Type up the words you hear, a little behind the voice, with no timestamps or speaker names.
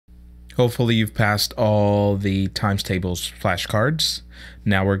Hopefully you've passed all the times tables flashcards.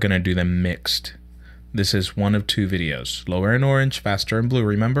 Now we're going to do them mixed. This is one of two videos. Lower in orange, faster in blue,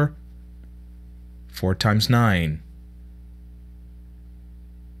 remember? 4 times 9.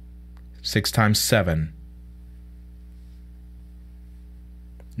 6 times 7.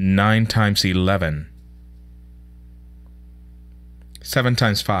 9 times 11. 7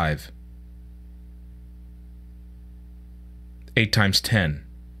 times 5. 8 times 10.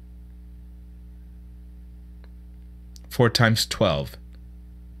 4 times 12.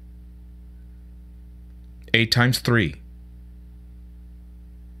 8 times 3.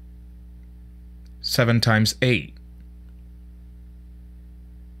 7 times 8.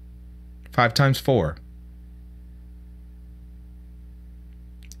 5 times 4.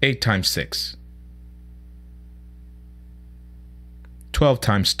 8 times 6. 12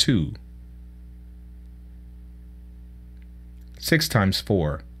 times 2. 6 times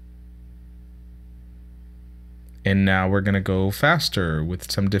 4. And now we're going to go faster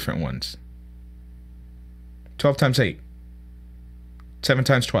with some different ones. 12 times 8. 7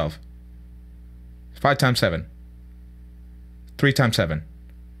 times 12. 5 times 7. 3 times 7.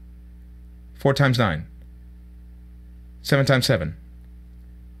 4 times 9. 7 times 7.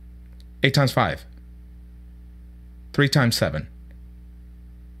 8 times 5. 3 times 7.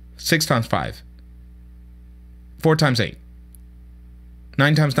 6 times 5. 4 times 8.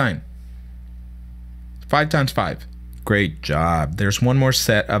 9 times 9. 5 times 5. Great job. There's one more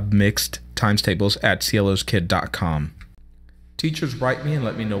set of mixed times tables at closkid.com. Teachers, write me and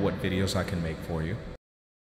let me know what videos I can make for you.